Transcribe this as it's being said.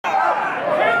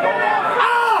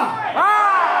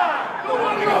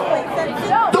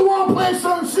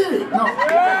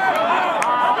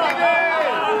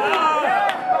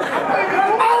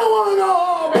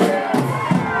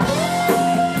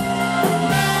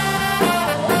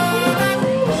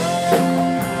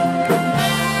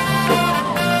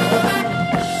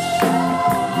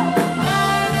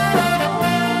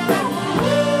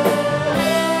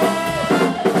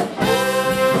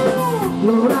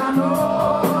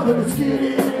but it's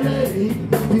getting late.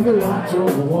 People, I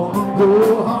don't want to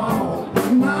go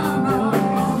home. No,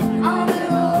 I'm in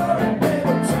a hurry,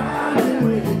 baby, time to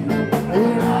wait,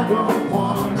 and I don't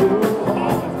want to go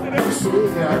home. So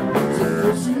I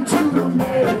listen to the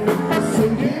man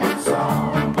singing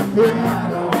song, and I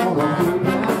don't want to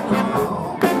go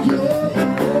home.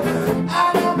 Yeah, I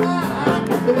don't mind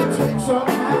if it takes all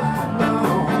night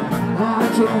long. I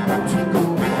don't want to go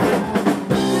home.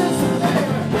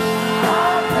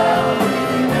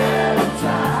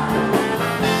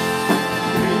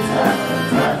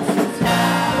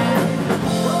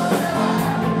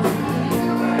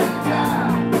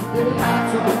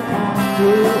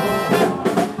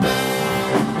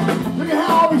 Look at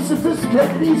how all these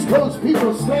sophisticated East Coast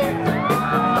people stand.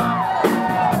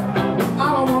 I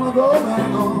don't want to go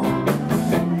back home.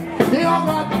 They all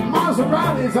got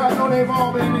Maseratis. I know they've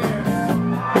all been there.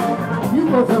 You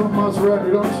both have a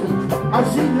Maserati, don't you? I've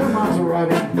seen your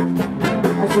Maserati.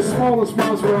 That's the smallest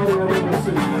Maserati I've ever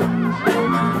seen.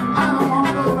 I don't want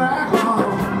to go back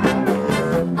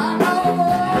home. I know.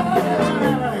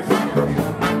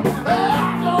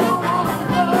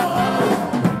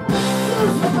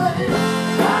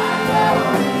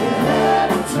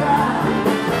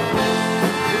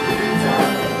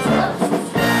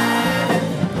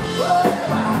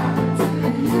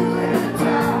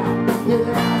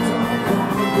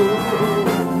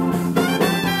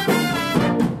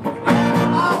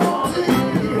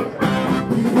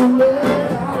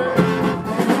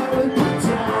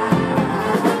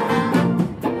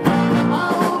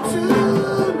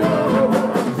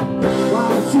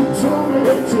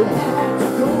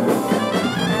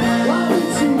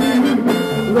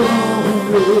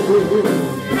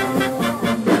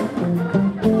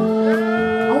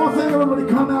 I want to thank everybody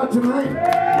coming out tonight.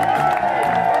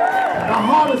 The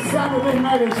hottest Saturday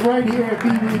night is right here at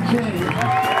BB King.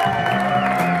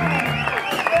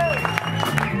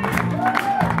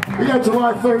 We got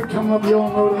July 3rd coming up, you all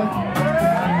know that.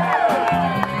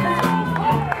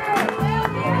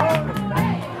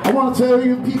 I want to tell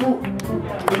you people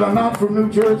that are not from New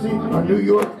Jersey or New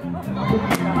York,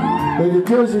 that the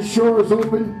Jersey Shore is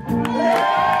open.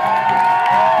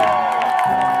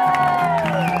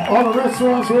 All the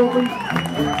restaurants are open.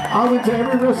 I went to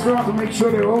every restaurant to make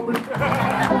sure they're open.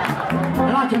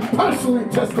 And I can personally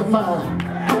testify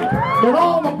that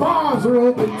all the bars are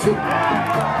open too.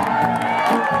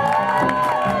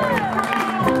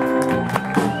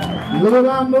 Lord,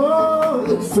 I know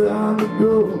it's time to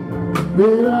go,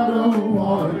 but I don't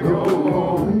want to go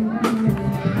home.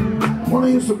 Want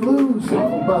to hear some blues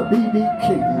song by BB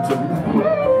King tonight,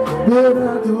 but I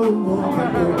don't want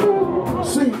to go.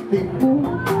 Sing, people.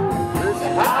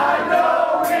 I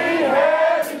know we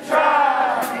had to try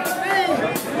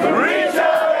to reach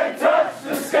up and touch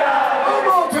the sky. One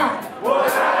more time. Well, I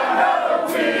know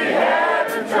we had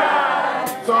to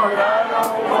try. Sorry. I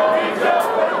don't want to reach up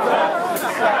and touch the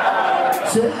sky.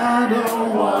 Say I don't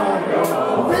want to go.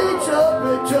 Reach up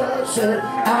and touch. Say I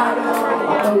don't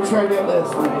want to. Oh, try that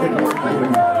last one.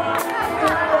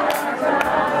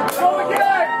 Go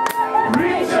again.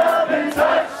 Reach up and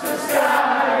touch the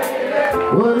sky.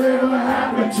 Whatever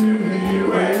happened to you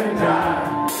and I,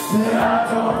 then I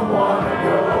don't want to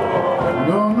go.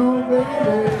 No, no,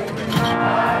 baby.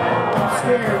 I'm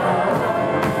scared.